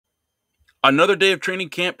Another day of training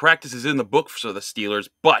camp practice is in the book for the Steelers,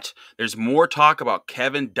 but there's more talk about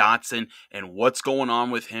Kevin Dotson and what's going on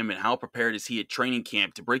with him and how prepared is he at training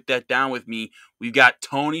camp. To break that down with me, we've got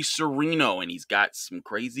Tony Serino, and he's got some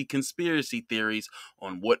crazy conspiracy theories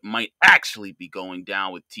on what might actually be going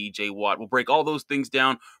down with TJ Watt. We'll break all those things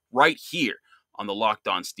down right here on the Locked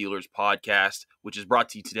On Steelers podcast, which is brought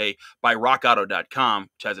to you today by rockauto.com,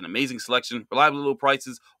 which has an amazing selection, reliable low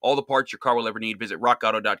prices, all the parts your car will ever need. Visit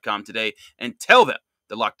rockauto.com today and tell them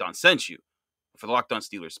that Locked On sent you. For the Locked On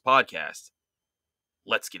Steelers podcast,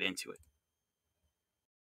 let's get into it.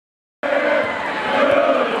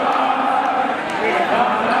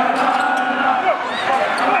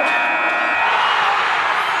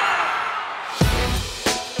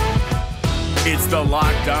 It's the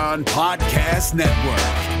Locked On Podcast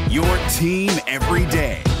Network, your team every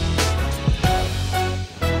day.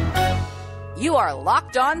 You are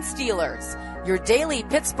Locked On Steelers, your daily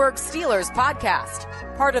Pittsburgh Steelers podcast,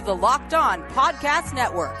 part of the Locked On Podcast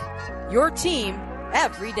Network, your team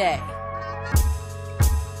every day.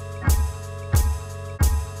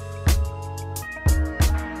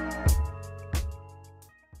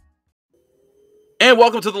 And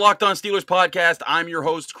welcome to the Locked On Steelers podcast. I'm your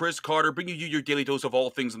host, Chris Carter, bringing you your daily dose of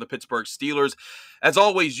all things in the Pittsburgh Steelers. As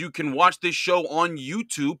always, you can watch this show on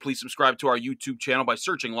YouTube. Please subscribe to our YouTube channel by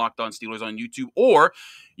searching Locked On Steelers on YouTube, or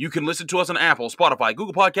you can listen to us on Apple, Spotify,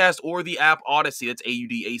 Google Podcasts, or the app Odyssey. That's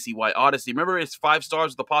Audacy Odyssey. Remember, it's 5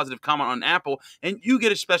 stars with a positive comment on Apple, and you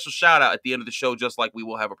get a special shout out at the end of the show, just like we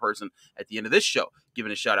will have a person at the end of this show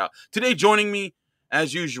giving a shout out. Today, joining me,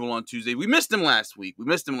 as usual on Tuesday, we missed him last week.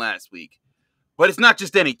 But it's not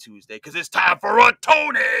just any Tuesday, because it's time for a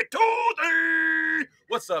Tony Tuesday.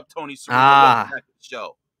 What's up, Tony Serino? Welcome back to the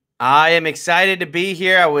show. I am excited to be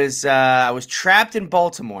here. I was trapped in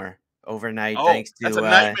Baltimore overnight. Thanks to that's a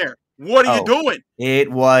nightmare. What are you doing?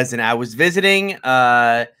 It was, and I was visiting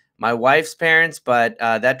my wife's parents, but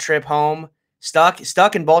that trip home,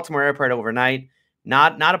 stuck in Baltimore Airport overnight.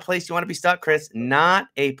 Not a place you want to be stuck, Chris. Not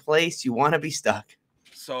a place you want to be stuck.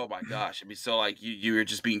 So, my gosh. I mean, so like you were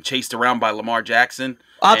just being chased around by Lamar Jackson.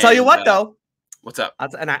 I'll tell you what, though. What's up?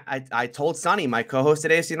 I told Sonny, my co-host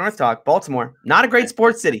at AFC North Talk, Baltimore, not a great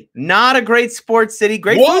sports city. Not a great sports city.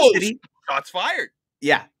 Great food city. Shots fired.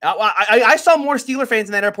 Yeah. I saw more Steeler fans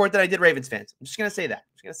in that airport than I did Ravens fans. I'm just going to say that.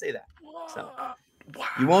 So, wow.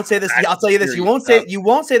 You won't say this. I'll tell you this. You won't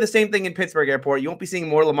say the same thing in Pittsburgh Airport. You won't be seeing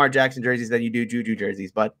more Lamar Jackson jerseys than you do Juju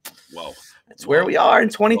jerseys. But that's where we are in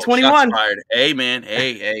 2021. Hey, man.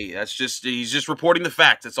 Hey. He's just reporting the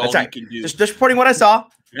facts. That's all he can do. Just reporting what I saw.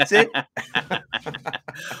 That's it.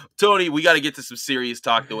 Tony, we got to get to some serious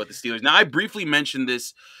talk, though, with the Steelers. Now, I briefly mentioned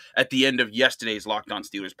this at the end of yesterday's Locked On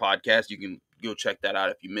Steelers podcast. You can go check that out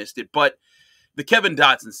if you missed it. But the Kevin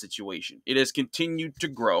Dotson situation, it has continued to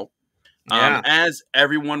grow. Yeah. As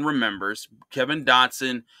everyone remembers, Kevin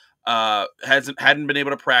Dotson hadn't been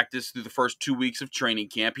able to practice through the first 2 weeks of training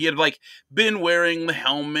camp. He had been wearing the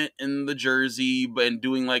helmet and the jersey and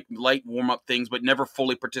doing light warm-up things, but never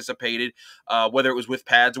fully participated, whether it was with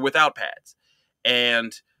pads or without pads.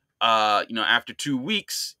 And after 2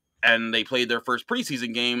 weeks and they played their first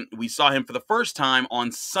preseason game, we saw him for the first time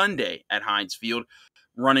on Sunday at Heinz Field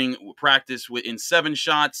running practice in 7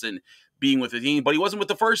 shots and being with the team, but he wasn't with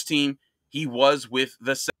the first team. He was with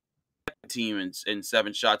the second team in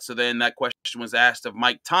 7 shots. So then that question was asked of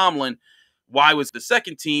Mike Tomlin, why was the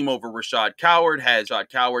second team over Rashad Coward? Has Rashad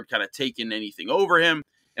Coward kind of taken anything over him?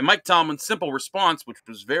 And Mike Tomlin's simple response, which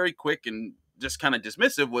was very quick and just kind of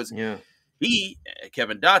dismissive, was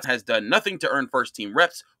Kevin Dotson, has done nothing to earn first team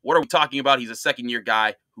reps. What are we talking about? He's a second-year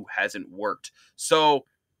guy who hasn't worked. So,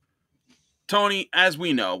 Tony, as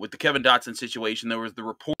we know, with the Kevin Dotson situation, there was the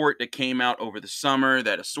report that came out over the summer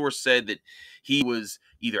that a source said that he was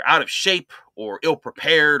either out of shape or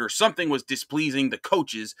ill-prepared or something was displeasing the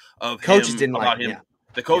coaches of him.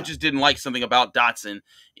 The coaches didn't like something about Dotson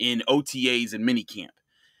in OTAs and minicamp.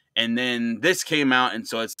 And then this came out, and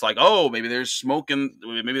so it's like, oh, maybe there's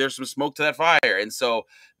some smoke to that fire. And so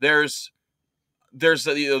there's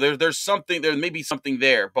something, there may be something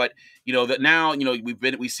there, but that now,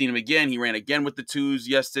 we've seen him again. He ran again with the twos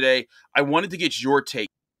yesterday. I wanted to get your take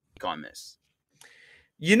on this.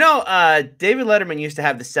 David Letterman used to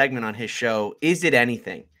have the segment on his show, Is It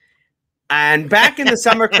Anything? And back in the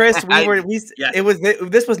summer, Chris,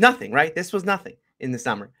 this was nothing, right? This was nothing in the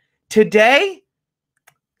summer. Today,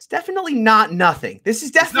 it's definitely not nothing. This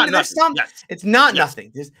is definitely It's not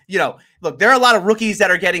nothing. Look, there are a lot of rookies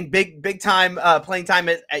that are getting big time playing time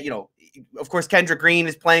at of course, Kendrick Green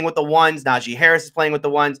is playing with the ones. Najee Harris is playing with the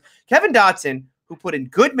ones. Kevin Dotson, who put in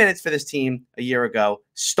good minutes for this team a year ago,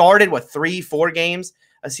 started 3-4 games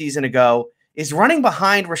a season ago, is running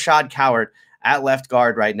behind Rashad Coward at left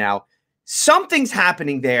guard right now. Something's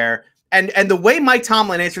happening there. And the way Mike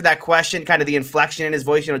Tomlin answered that question, kind of the inflection in his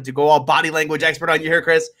voice, to go all body language expert on you here,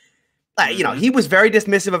 Chris, he was very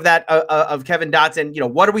dismissive of that, of Kevin Dotson.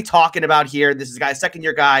 What are we talking about here? This is a guy,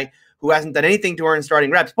 second-year guy who hasn't done anything to earn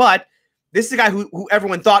starting reps. But this is a guy who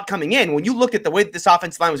everyone thought coming in, when you look at the way that this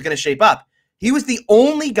offensive line was going to shape up, he was the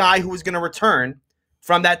only guy who was going to return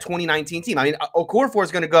from that 2019 team. I mean, Okorafor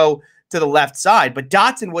is going to go to the left side, but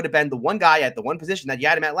Dotson would have been the one guy at the one position that you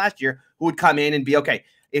had him at last year who would come in and be, okay,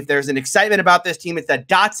 if there's an excitement about this team, it's that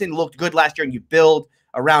Dotson looked good last year and you build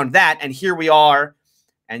around that. And here we are.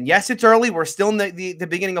 And yes, it's early. We're still in the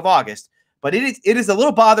beginning of August, but it is a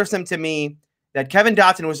little bothersome to me that Kevin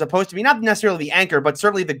Dotson was supposed to be not necessarily the anchor, but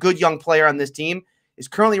certainly the good young player on this team is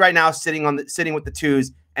currently right now sitting with the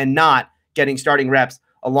twos and not getting starting reps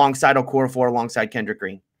alongside Okorafor, alongside Kendrick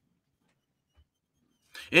Green.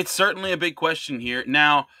 It's certainly a big question here.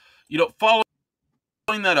 Now, following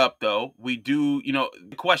that up, though, we do,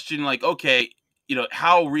 the question like, okay,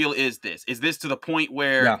 how real is this? Is this to the point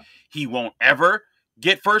where he won't ever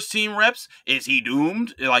get first team reps? Is he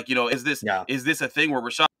doomed? Like, is this a thing where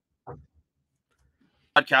Rashad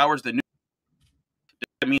Coward's the new?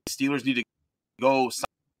 I mean, Steelers need to go.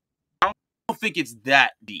 I don't think it's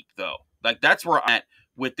that deep, though. Like, that's where I'm at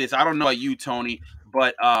with this. I don't know about you, Tony,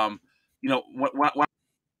 but when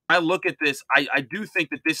I look at this, I do think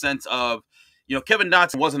that this sense of, Kevin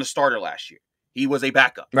Dotson wasn't a starter last year. He was a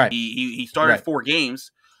backup. Right. He started 4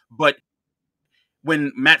 games, but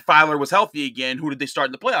when Matt Filer was healthy again, who did they start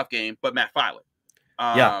in the playoff game but Matt Filer?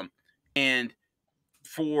 And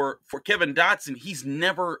for Kevin Dotson, he's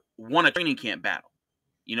never won a training camp battle.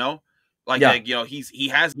 He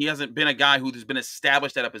hasn't been a guy who's been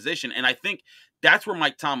established at a position, and I think that's where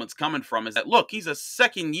Mike Tomlin's coming from. Is that, look, he's a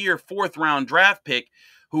second-year, 4th-round draft pick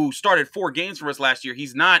who started 4 games for us last year.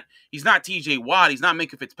 He's not T.J. Watt. He's not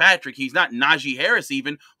Minka Fitzpatrick. He's not Najee Harris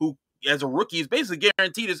even, who as a rookie is basically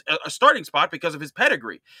guaranteed a starting spot because of his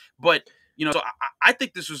pedigree. But so I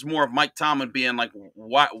think this was more of Mike Tomlin being like,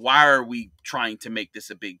 why are we trying to make this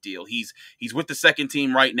a big deal? He's with the second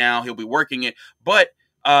team right now. He'll be working it. But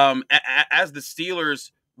as the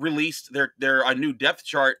Steelers released their a new depth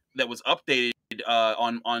chart that was updated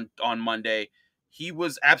on Monday, he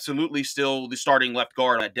was absolutely still the starting left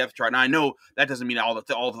guard on that depth chart. Now I know that doesn't mean all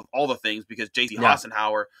the things, because J.C.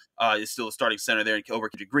 Hassenauer is still a starting center there over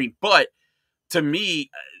Kendrick Green. But to me,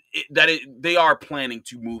 they are planning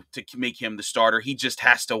to move to make him the starter. He just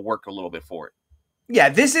has to work a little bit for it. Yeah,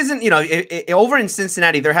 this isn't, over in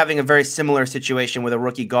Cincinnati, they're having a very similar situation with a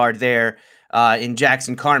rookie guard there in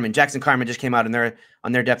Jackson Carman. Jackson Carman just came out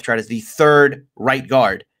on their depth chart as the 3rd right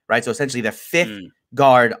guard, right? So essentially the 5th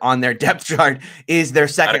guard on their depth chart is their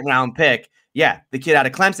 2nd round pick. Yeah, the kid out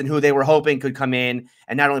of Clemson, who they were hoping could come in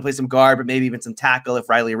and not only play some guard, but maybe even some tackle if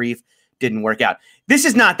Riley Reif didn't work out. This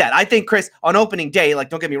is not that. I think, Chris, on opening day, like,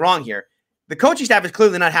 don't get me wrong here, the coaching staff is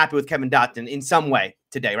clearly not happy with Kevin Dotson in some way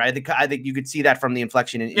today, right? I think you could see that from the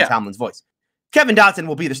inflection in Tomlin's voice. Kevin Dotson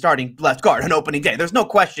will be the starting left guard on opening day. There's no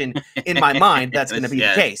question in my mind that's going to be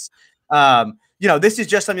the case. This is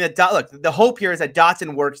just something that, look, the hope here is that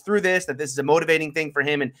Dotson works through this, that this is a motivating thing for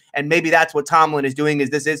him. And maybe that's what Tomlin is doing, is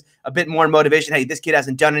this is a bit more motivation. Hey, this kid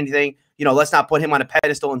hasn't done anything. Let's not put him on a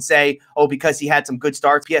pedestal and say, oh, because he had some good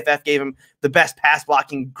starts, PFF gave him the best pass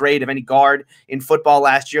blocking grade of any guard in football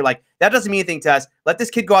last year. Like, that doesn't mean anything to us. Let this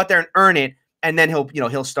kid go out there and earn it. And then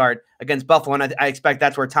he'll start against Buffalo. And I expect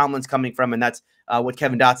that's where Tomlin's coming from. And that's what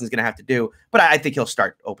Kevin Dotson's going to have to do. But I think he'll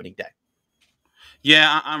start opening day.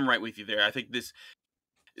 Yeah, I'm right with you there. I think this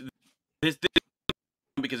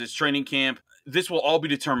because it's training camp, this will all be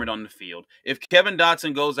determined on the field. If Kevin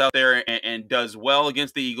Dotson goes out there and does well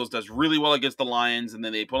against the Eagles, does really well against the Lions, and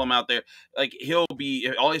then they pull him out there, like, all he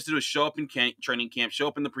has to do is show up in training camp, show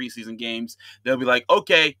up in the preseason games. They'll be like,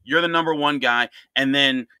 okay, you're the number 1 guy. And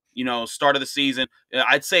then, start of the season,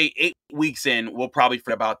 I'd say 8 weeks in, we'll probably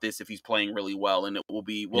forget about this if he's playing really well, and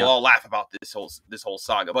we'll all laugh about this whole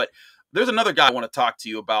saga. But there's another guy I want to talk to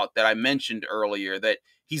you about that I mentioned earlier that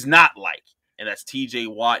he's not like, and that's T.J.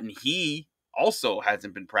 Watt, and he also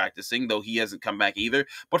hasn't been practicing, though he hasn't come back either,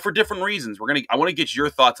 but for different reasons. I want to get your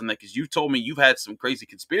thoughts on that, because you've told me you've had some crazy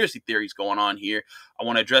conspiracy theories going on here. I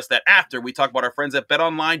want to address that after we talk about our friends at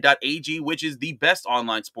betonline.ag, which is the best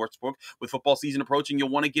online sportsbook. With football season approaching, you'll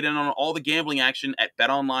want to get in on all the gambling action at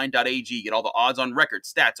betonline.ag. Get all the odds on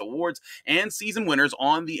records, stats, awards, and season winners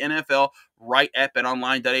on the NFL right at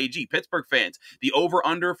betonline.ag. Pittsburgh fans, the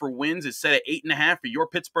over-under for wins is set at 8.5 for your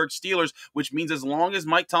Pittsburgh Steelers, which means as long as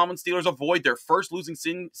Mike Tomlin's Steelers avoid their first losing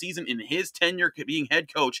season in his tenure being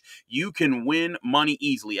head coach, you can win money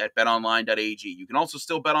easily at betonline.ag. You can also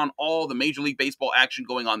still bet on all the Major League Baseball action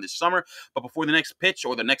going on this summer, but before the next pitch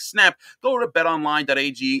or the next snap, go to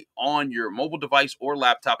betonline.ag on your mobile device or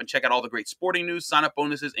laptop and check out all the great sporting news, sign-up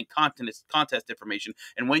bonuses, and contest information.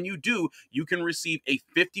 And when you do, you can receive a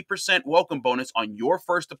 50% welcome bonus on your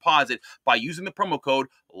first deposit by using the promo code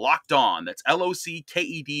Locked On. That's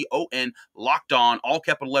LOCKEDON, Locked On, all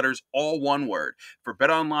capital letters, all one word. For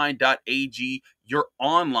betonline.ag, your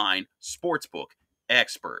online sportsbook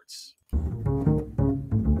experts.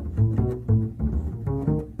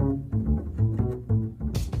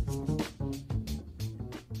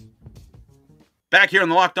 Back here on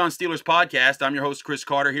the Locked On Steelers podcast, I'm your host, Chris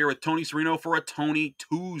Carter, here with Tony Serino for a Tony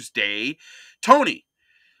Tuesday. Tony,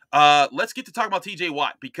 let's get to talk about TJ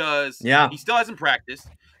Watt because he still hasn't practiced.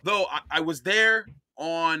 Though I was there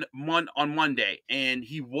on Monday, and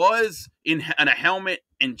he was in a helmet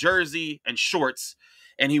and jersey and shorts,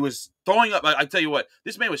 and he was throwing up. I tell you what,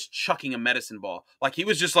 this man was chucking a medicine ball. Like, he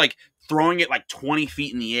was just like throwing it like 20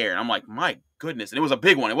 feet in the air. And I'm like, my goodness. And it was a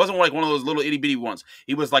big one. It wasn't like one of those little itty bitty ones.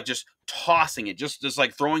 He was like just tossing it, just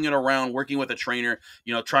like throwing it around, working with a trainer,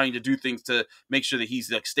 trying to do things to make sure that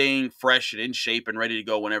he's like staying fresh and in shape and ready to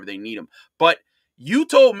go whenever they need him. But you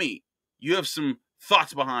told me you have some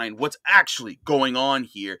thoughts behind what's actually going on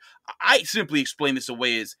here. I simply explain this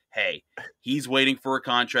away as, hey, he's waiting for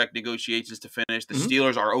contract negotiations to finish. The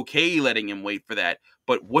Steelers are okay letting him wait for that.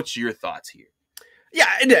 But what's your thoughts here? Yeah,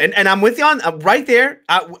 and I'm with you on right there.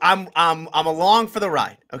 I'm along for the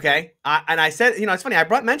ride. Okay, and I said, it's funny.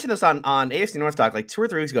 I mentioned this on AFC North Talk like 2 or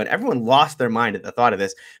 3 weeks ago, and everyone lost their mind at the thought of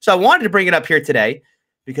this. So I wanted to bring it up here today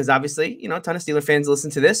because obviously, a ton of Steeler fans listen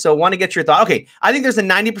to this. So I want to get your thought. Okay, I think there's a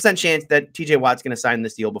 90% chance that TJ Watt's going to sign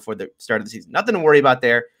this deal before the start of the season. Nothing to worry about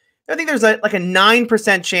there. I think there's like a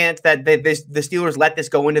 9% chance that the Steelers let this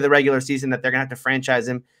go into the regular season, that they're going to have to franchise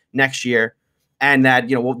him next year. And that,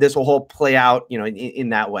 this will whole play out, in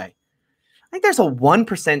that way. I think there's a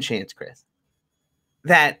 1% chance, Chris,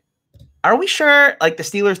 that are we sure like the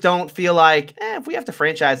Steelers don't feel like if we have to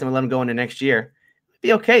franchise him and let him go into next year, it'd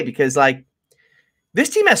be okay because like this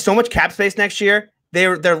team has so much cap space next year.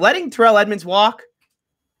 They're letting Terrell Edmunds walk.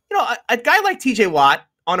 A guy like TJ Watt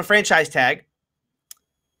on a franchise tag,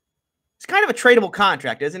 it's kind of a tradable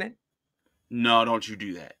contract, isn't it? No, don't you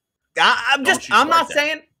do that. I'm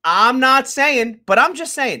not saying, but I'm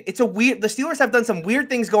just saying it's the Steelers have done some weird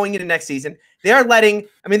things going into next season. They're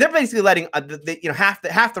basically letting half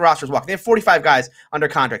the rosters walk. They have 45 guys under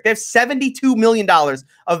contract. They have $72 million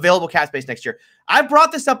available cap space next year. I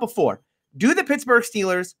brought this up before. Do the Pittsburgh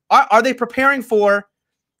Steelers, are they preparing for, I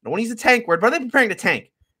don't want to use the tank word, but are they preparing to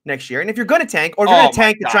tank next year? And if you're going to tank, or you're going to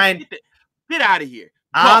tank to try and get out of here.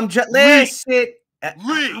 I said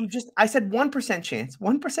 1% chance,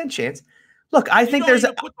 1% chance. Look, I think there's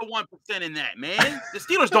put the 1% in that, man. The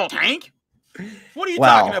Steelers don't tank. What are you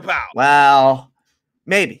talking about? Well,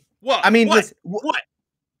 maybe. What? I mean, what?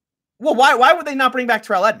 Well, why would they not bring back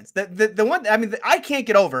Terrell Edmunds? The one, I can't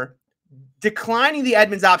get over declining the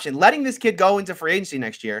Edmunds option, letting this kid go into free agency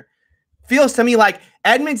next year. Feels to me like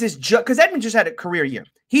Edmunds is because Edmunds just had a career year.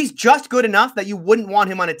 He's just good enough that you wouldn't want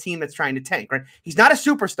him on a team that's trying to tank, right? He's not a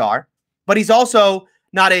superstar, but he's also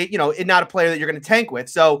not a player that you're going to tank with.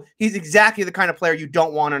 So he's exactly the kind of player you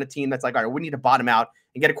don't want on a team that's like, all right, we need to bottom out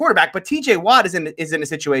and get a quarterback. But TJ Watt is in a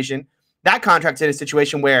situation, that contract's in a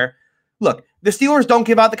situation where, look, the Steelers don't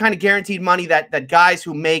give out the kind of guaranteed money that guys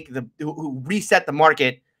who who reset the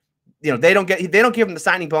market, they don't give them the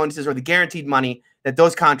signing bonuses or the guaranteed money that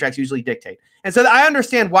those contracts usually dictate. And so I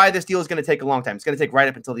understand why this deal is going to take a long time. It's going to take right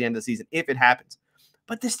up until the end of the season if it happens.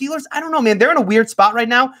 But the Steelers, I don't know, man. They're in a weird spot right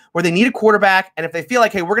now where they need a quarterback. And if they feel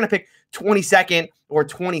like, hey, we're going to pick 22nd or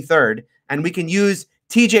 23rd, and we can use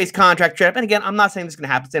TJ's contract trade up. And again, I'm not saying this is going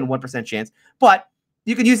to happen. It's in a 1% chance. But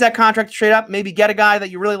you can use that contract to trade up, maybe get a guy that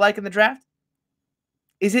you really like in the draft.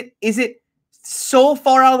 Is it so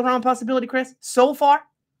far out of the realm of possibility, Chris? So far?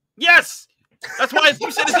 Yes. That's why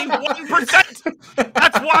you said it's a 1%.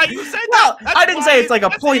 That's why you said that. That's I didn't say it's like a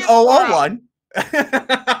 0.001.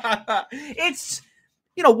 It's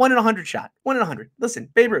 1 in 100 shot. 1 in 100. Listen,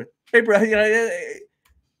 Babe Ruth.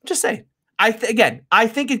 Just saying. I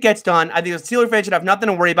think it gets done. I think the Steeler fans should have nothing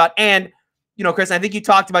to worry about. And Chris, I think you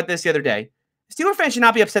talked about this the other day. Steeler fans should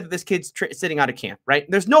not be upset that this kid's sitting out of camp. Right?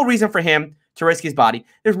 There's no reason for him to risk his body.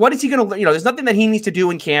 What is he going to? There's nothing that he needs to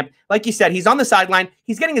do in camp. Like you said, he's on the sideline.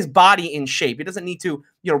 He's getting his body in shape. He doesn't need to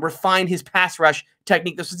refine his pass rush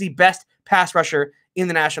technique. This is the best pass rusher in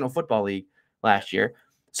the National Football League last year.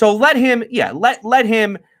 So let him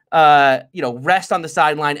rest on the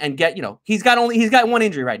sideline and get, he's got one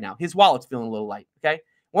injury right now. His wallet's feeling a little light. Okay.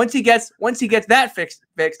 Once he gets that fixed,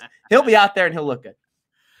 he'll be out there and he'll look good.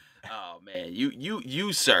 Oh man,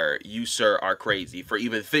 you sir are crazy for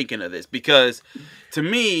even thinking of this, because to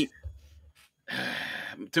me,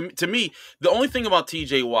 the only thing about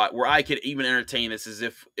TJ Watt where I could even entertain this is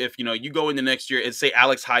if you go into next year and say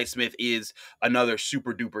Alex Highsmith is another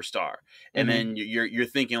super duper star, and then you're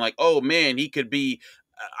thinking like, oh man, he could be.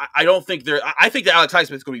 I think that Alex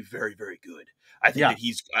Highsmith is going to be very, very good. I think that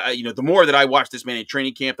he's, the more that I watch this man in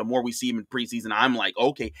training camp, the more we see him in preseason, I'm like,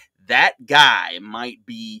 okay, that guy might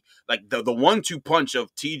be like the 1-2 punch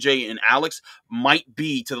of TJ and Alex might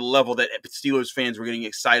be to the level that Steelers fans were getting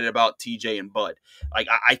excited about TJ and Bud. Like,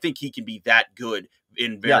 I think he can be that good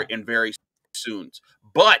in very soon.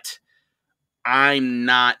 But I'm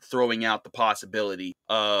not throwing out the possibility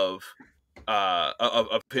of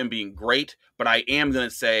him being great, but I am going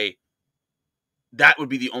to say that would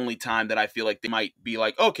be the only time that I feel like they might be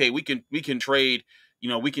like, okay, we can trade,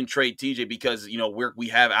 we can trade TJ because, we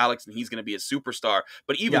have Alex and he's going to be a superstar.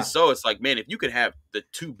 But even so, it's like, man, if you could have the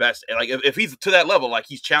two best, like if he's to that level, like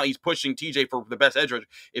he's pushing TJ for the best edge rusher.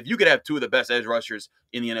 If you could have two of the best edge rushers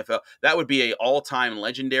in the NFL, that would be a all-time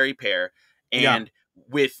legendary pair. And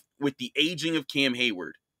with the aging of Cam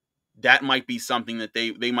Hayward, that might be something that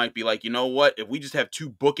they might be like, you know what, if we just have two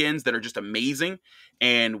bookends that are just amazing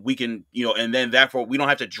and we can, and then therefore we don't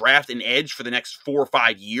have to draft an edge for the next 4 or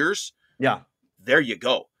 5 years. Yeah. There you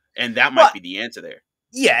go. And that might be the answer there.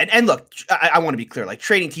 Yeah. And look, I want to be clear, like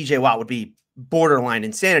trading TJ Watt would be borderline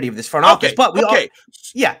insanity of this front office, but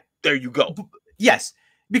there you go. Yes.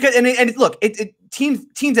 Because, and look, teams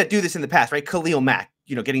that do this in the past, right? Khalil Mack,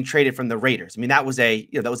 getting traded from the Raiders. I mean, that was a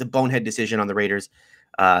bonehead decision on the Raiders.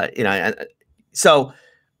 So,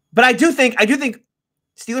 but I do think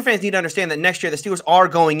Steeler fans need to understand that next year the Steelers are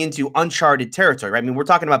going into uncharted territory, right? I mean, we're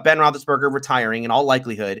talking about Ben Roethlisberger retiring in all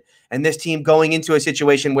likelihood, and this team going into a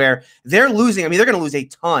situation where they're losing. I mean, they're going to lose a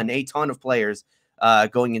ton of players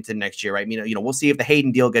going into next year, right? I mean, we'll see if the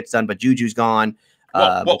Haden deal gets done, but Juju's gone.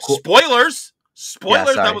 Spoilers.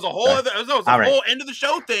 That was a whole whole end of the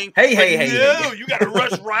show thing. Hey. You got to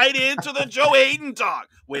rush right into the Joe Haden talk.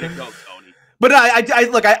 Way to go, Tony. But I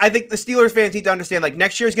think the Steelers fans need to understand, like,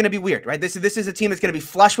 next year is going to be weird, right? This is a team that's going to be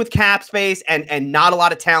flush with cap space and not a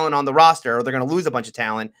lot of talent on the roster, or they're going to lose a bunch of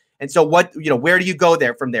talent. And so where do you go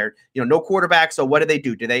there from there? No quarterback. So what do they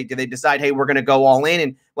do? Do they decide, hey, we're going to go all in?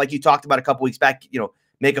 And like you talked about a couple weeks back,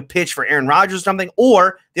 make a pitch for Aaron Rodgers or something.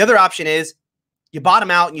 Or the other option is you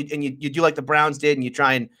bottom out and you do like the Browns did and you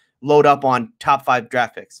try and load up on top 5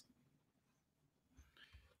 draft picks.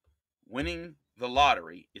 Winning the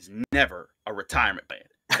lottery is never a retirement plan.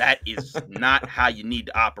 That is not how you need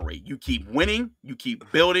to operate. You keep winning, you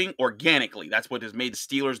keep building organically. That's what has made the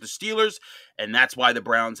Steelers, and that's why the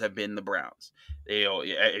Browns have been the Browns.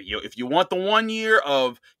 If you want the 1 year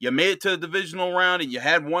of you made it to the divisional round and you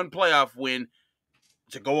had one playoff win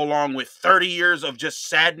to go along with 30 years of just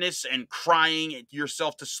sadness and crying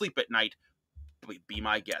yourself to sleep at night, be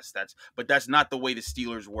my guest. But that's not the way the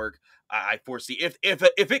Steelers work. I foresee if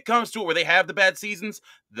it comes to it where they have the bad seasons,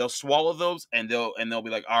 they'll swallow those and they'll be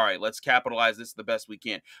like, all right, let's capitalize this the best we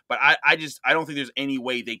can. But I don't think there's any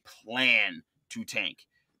way they plan to tank.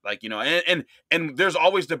 Like, and there's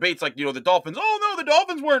always debates like, the Dolphins, oh no, the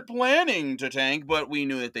Dolphins weren't planning to tank, but we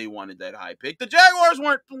knew that they wanted that high pick. The Jaguars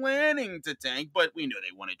weren't planning to tank, but we knew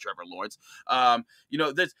they wanted Trevor Lawrence.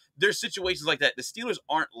 There's situations like that. The Steelers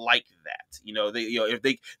aren't like that.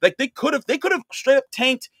 They could have straight up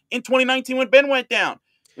tanked in 2019 when Ben went down.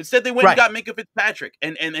 Instead, they went and got Minka Fitzpatrick,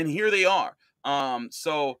 and here they are. That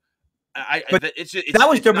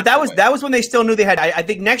was when they still knew they had. I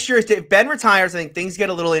think next year, if Ben retires, I think things get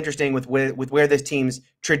a little interesting with where this team's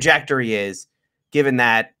trajectory is. Given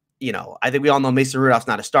that, I think we all know Mason Rudolph's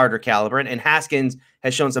not a starter caliber, and Haskins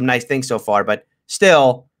has shown some nice things so far, but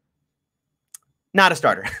still not a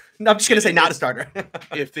starter. I'm just gonna say not a starter.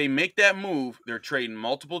 If they make that move, they're trading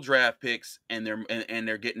multiple draft picks and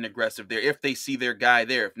they're getting aggressive there. If they see their guy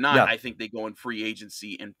there, if not, I think they go in free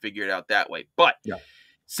agency and figure it out that way. But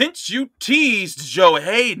since you teased Joe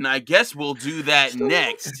Haden, I guess we'll do that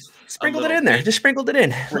next. Sprinkled it in there. Just sprinkled it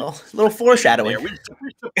in. A little foreshadowing.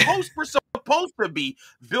 We're supposed to be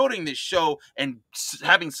building this show and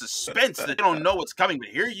having suspense that they don't know what's coming. But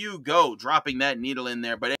here you go, dropping that needle in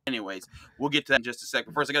there. But Anyways, we'll get to that in just a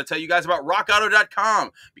second. First, I got to tell you guys about rockauto.com,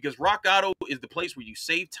 because Rock Auto is the place where you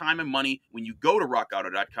save time and money when you go to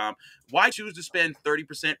rockauto.com. Why choose to spend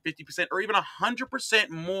 30%, 50%, or even 100%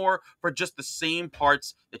 more for just the same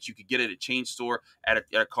parts that you could get at a chain store at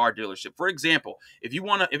a car dealership? For example, if you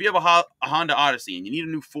have a Honda Odyssey and you need a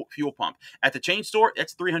new fuel pump at the chain store,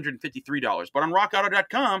 that's $353. But on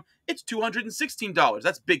rockauto.com, it's $216.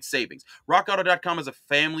 That's big savings. RockAuto.com is a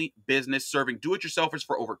family business serving do-it-yourselfers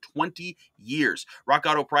for over 20 years. Rock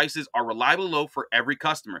Auto prices are reliably low for every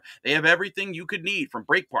customer. They have everything you could need, from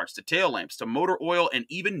brake parts to tail lamps to motor oil and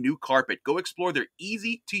even new carpet. Go explore their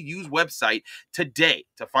easy-to-use website today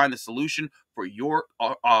to find the solution for your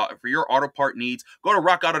auto part needs. Go to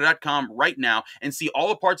rockauto.com right now and see all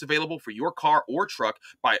the parts available for your car or truck.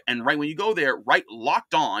 And right when you go there, write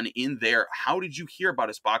Locked On in their "How did you hear about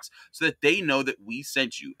us" box so that they know that we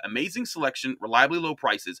sent you. Amazing selection, reliably low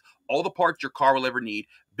prices, all the parts your car will ever need.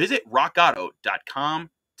 Visit rockauto.com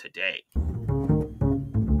today.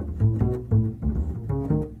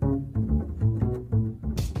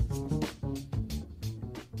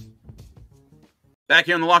 Back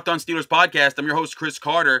here on the Locked On Steelers podcast, I'm your host, Chris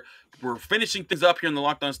Carter. We're finishing things up here in the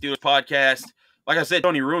Locked On Steelers podcast. Like I said,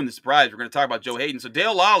 Tony ruined the surprise. We're going to talk about Joe Haden. So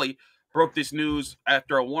Dale Lally broke this news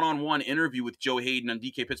after a one-on-one interview with Joe Haden on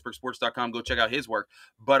DKPittsburghSports.com. Go check out his work.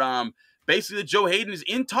 But basically, Joe Haden is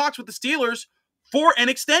in talks with the Steelers for an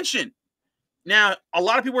extension. Now, a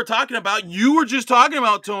lot of people are talking about, you were just talking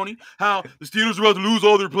about, Tony, how the Steelers are about to lose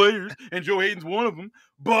all their players, and Joe Haden's one of them.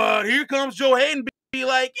 But here comes Joe Haden be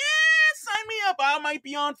like, sign me up. I might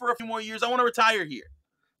be on for a few more years. I want to retire here.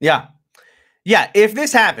 Yeah. If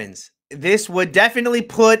this happens, this would definitely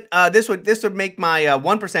put this would make my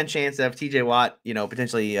 1% chance of TJ Watt,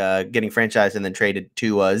 potentially getting franchised and then traded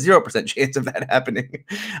to 0% chance of that happening,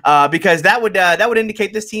 because that would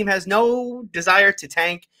indicate this team has no desire to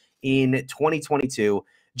tank in 2022.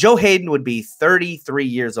 Joe Haden would be 33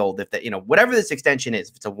 years old if that, whatever this extension is,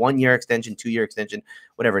 if it's a 1-year extension, 2-year extension,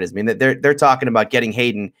 whatever it is. I mean, they're talking about getting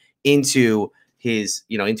Haden into his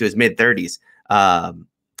mid 30s.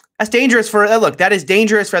 That's dangerous that is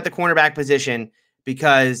dangerous at the cornerback position,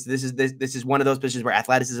 because this is one of those positions where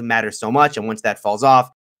athleticism matters so much. And once that falls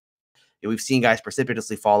off, we've seen guys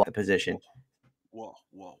precipitously fall off the position. Whoa.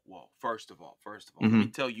 First of all, let me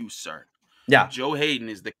tell you, sir. Yeah. Joe Haden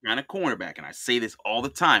is the kind of cornerback, and I say this all the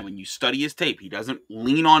time, when you study his tape, he doesn't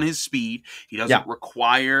lean on his speed. He doesn't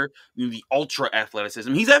require the ultra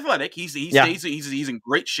athleticism. He's athletic. He's in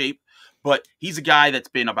great shape, but he's a guy that's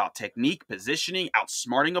been about technique, positioning,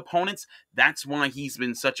 outsmarting opponents. That's why he's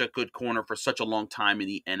been such a good corner for such a long time in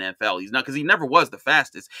the NFL. He's not, because he never was the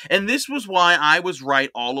fastest. And this was why I was right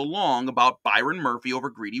all along about Byron Murphy over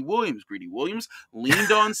Greedy Williams. Greedy Williams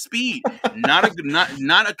leaned on speed, not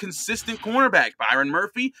a consistent cornerback. Byron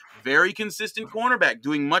Murphy, very consistent cornerback,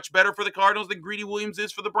 doing much better for the Cardinals than Greedy Williams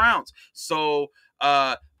is for the Browns. So,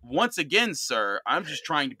 once again, sir, I'm just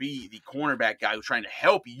trying to be the cornerback guy who's trying to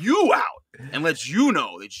help you out and let you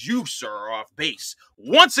know that you, sir, are off base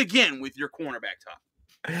once again with your cornerback talk.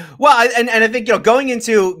 Well, and I think, going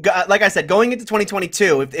into, like I said, going into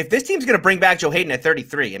 2022, if this team's going to bring back Joe Haden at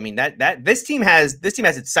 33, I mean, that this team has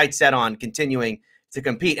its sights set on continuing to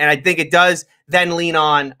compete. And I think it does then lean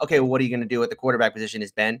on, okay, well, what are you going to do at the quarterback position?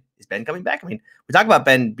 Is Ben coming back? I mean, we talk about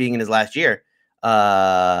Ben being in his last year.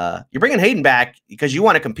 You're bringing Haden back because you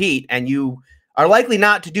want to compete, and you are likely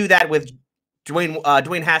not to do that with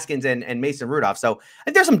Dwayne Haskins and Mason Rudolph. So I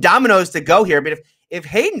think there's some dominoes to go here. But if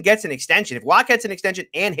Haden gets an extension, if Watt gets an extension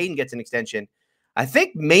and Haden gets an extension, I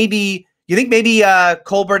think maybe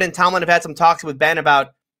Colbert and Tomlin have had some talks with Ben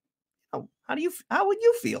about how would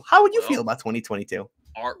you feel? How would you feel about 2022?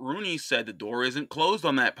 Art Rooney said the door isn't closed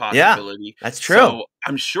on that possibility. Yeah, that's true. So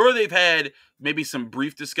I'm sure they've had maybe some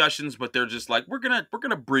brief discussions, but they're just like, we're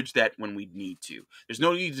gonna bridge that when we need to. There's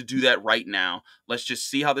no need to do that right now. Let's just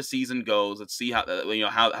see how the season goes. Let's see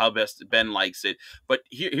how best Ben likes it. But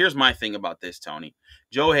here's my thing about this, Tony.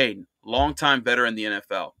 Joe Haden, longtime veteran in the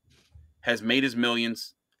NFL, has made his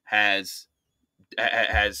millions, has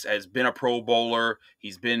been a Pro Bowler.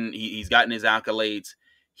 He's gotten his accolades.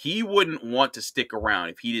 He wouldn't want to stick around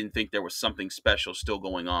if he didn't think there was something special still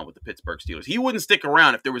going on with the Pittsburgh Steelers. He wouldn't stick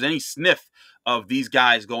around if there was any sniff of these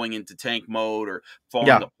guys going into tank mode or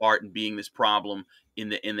falling apart and being this problem in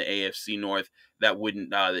the AFC North that wouldn't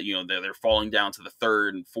they're falling down to the 3rd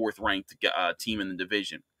and 4th ranked team in the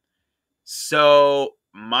division. So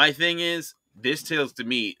my thing is, this tells to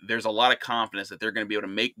me there's a lot of confidence that they're going to be able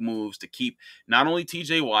to make moves to keep not only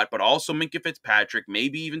TJ Watt, but also Minkah Fitzpatrick,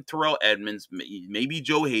 maybe even Terrell Edmonds, maybe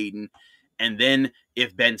Joe Haden. And then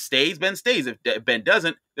if Ben stays, Ben stays. If Ben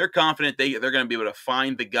doesn't, they're confident they're going to be able to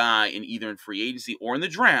find the guy in either in free agency or in the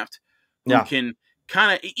draft who can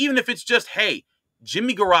kind of, even if it's just, hey,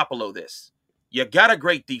 Jimmy Garoppolo this. You got a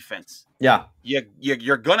great defense. Yeah.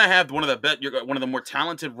 You're going to have one of the more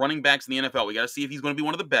talented running backs in the NFL. We got to see if he's going to be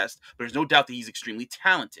one of the best, but there's no doubt that he's extremely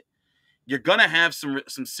talented. You're going to have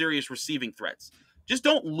some serious receiving threats. Just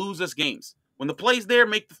don't lose us games. When the play's there,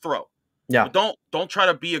 make the throw. Yeah. But don't try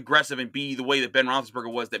to be aggressive and be the way that Ben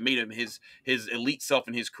Roethlisberger was, that made him his elite self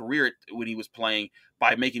in his career when he was playing,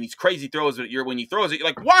 by making these crazy throws. When he throws it, you're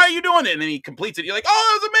like, why are you doing it? And then he completes it. You're like,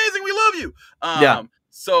 oh, that was amazing. We love you.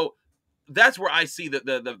 So that's where I see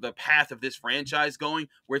the path of this franchise going,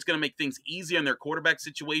 where it's going to make things easier in their quarterback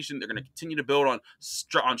situation. They're going to continue to build on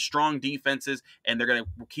strong defenses, and they're going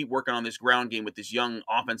to keep working on this ground game with this young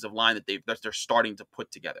offensive line that they're starting to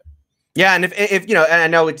put together. Yeah, and if you know, and I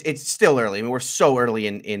know it's still early. I mean, we're so early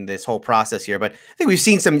in this whole process here, but I think we've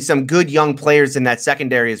seen some good young players in that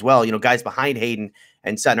secondary as well. You know, guys behind Haden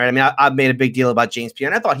and Sutton. Right? I mean, I've made a big deal about James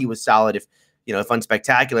Pierre, and I thought he was solid, if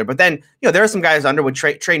unspectacular. But then, there are some guys Underwood.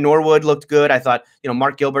 Trey Norwood looked good. I thought,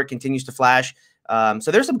 Mark Gilbert continues to flash.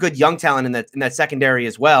 So there's some good young talent in that secondary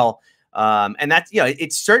as well. And that's,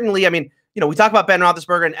 it's certainly. I mean, we talk about Ben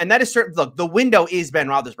Roethlisberger, and that is certain. Look, the window is Ben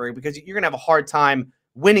Roethlisberger, because you're going to have a hard time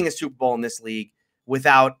winning a Super Bowl in this league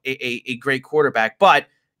without a great quarterback. But,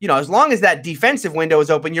 as long as that defensive window is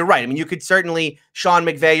open, you're right. I mean, you could certainly Sean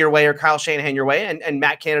McVay your way or Kyle Shanahan your way. And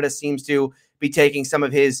Matt Canada seems to be taking some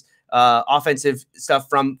of his offensive stuff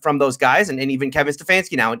from those guys, and even Kevin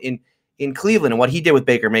Stefanski now in Cleveland, and what he did with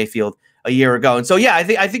Baker Mayfield a year ago. And so, yeah, I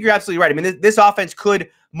think you're absolutely right. I mean, this offense could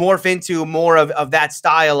morph into more of that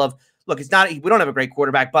style of, look, we don't have a great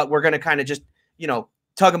quarterback, but we're going to kind of just,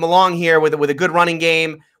 tug him along here with a good running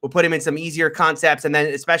game. We'll put him in some easier concepts. And then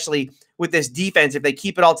especially with this defense, if they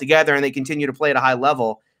keep it all together and they continue to play at a high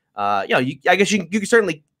level, I guess you can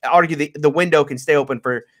certainly argue the window can stay open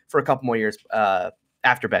for a couple more years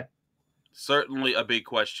after Ben. Certainly a big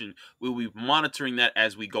question. We'll be monitoring that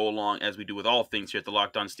as we go along, as we do with all things here at the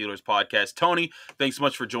Locked On Steelers podcast. Tony, thanks so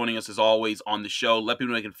much for joining us as always on the show. Let people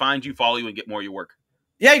know they can find you, follow you, and get more of your work.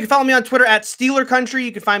 Yeah, you can follow me on Twitter at Steeler Country.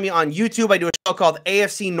 You can find me on YouTube. I do a show called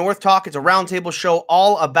AFC North Talk. It's a roundtable show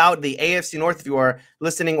all about the AFC North. If you are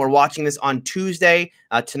listening or watching this on Tuesday,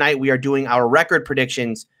 tonight we are doing our record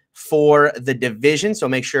predictions for the division. So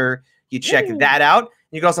make sure you check that out.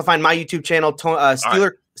 You can also find my YouTube channel,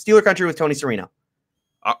 Steeler Country with Tony Serino.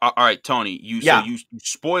 All right, Tony. You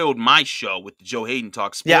spoiled my show with the Joe Haden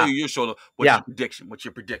talk. Spoil your show. What's your prediction? What's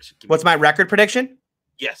your prediction? What's my record prediction?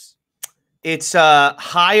 Yes. It's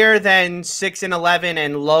higher than 6-11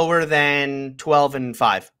 and lower than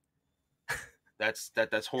 12-5.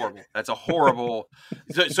 That's horrible. That's a horrible.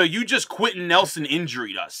 So you just Quentin Nelson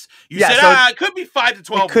injuried us. You said it could be 5 to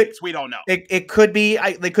 12 weeks. We don't know. It could be.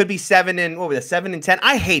 They could be 7 and 10.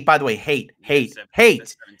 I hate. By the way, hate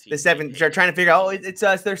the 7. They're trying to figure out. It's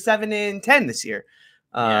they're 7 and 10 this year.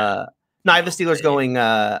 No, I have the Steelers going.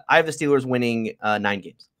 I have the Steelers winning 9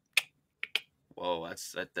 games. Whoa,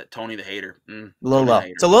 that's that Tony the hater. A little low.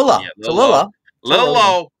 It's a little low. It's a little low. Little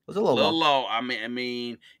low. It's a little low. I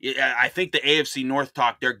mean, I think the AFC North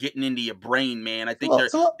talk, they're getting into your brain, man. I think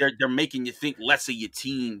they're making you think less of your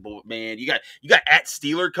team, but man, you got at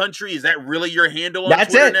Steeler Country. Is that really your handle on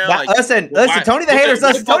That's Twitter it. now? Listen, Tony the hater's.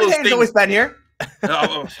 Tony the hater's always been here.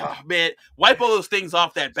 Oh, man, wipe all those things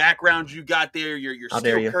off that background you got there. Your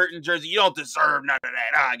steel curtain jersey. You don't deserve none of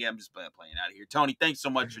that. Again, I'm just playing out of here. Tony, thanks so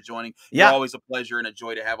much for joining. You're always a pleasure and a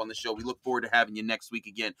joy to have on the show. We look forward to having you next week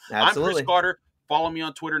again. Absolutely. I'm Chris Carter. Follow me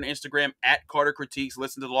on Twitter and Instagram at Carter Critiques.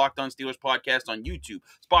 Listen to the Locked On Steelers podcast on YouTube,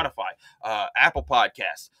 Spotify, Apple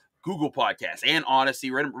Podcasts, Google Podcasts, and Odyssey.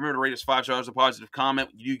 Remember to rate us 5 stars, a positive comment.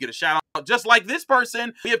 You get a shout out just like this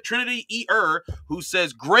person. We have Trinity E.R. who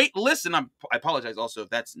says, great listen. I apologize also if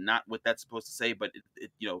that's not what that's supposed to say, but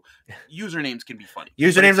usernames can be funny.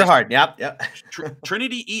 Usernames are hard. Yep.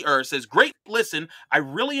 Trinity E.R. says, great listen. I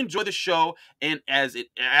really enjoy the show, and as it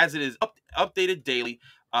is updated daily.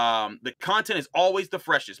 The content is always the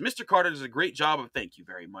freshest. Mr. Carter does a great job of, thank you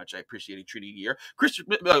very much. I appreciate it, Trinity here.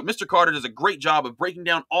 Mr. Carter does a great job of breaking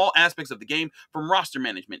down all aspects of the game, from roster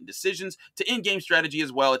management and decisions to in-game strategy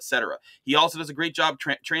as well, etc. He also does a great job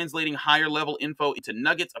translating higher level info into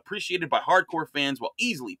nuggets appreciated by hardcore fans while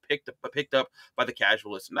easily picked up by the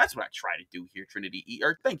casual listener. That's what I try to do here, Trinity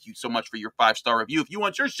E.R. Thank you so much for your 5-star review. If you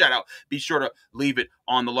want your shout out, be sure to leave it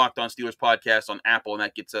on the Locked On Steelers podcast on Apple, and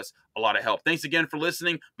that gets us a lot of help. Thanks again for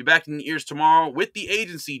listening. Be back in the ears tomorrow with the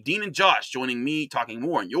agency, Dean and Josh, joining me talking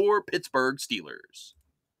more on your Pittsburgh Steelers.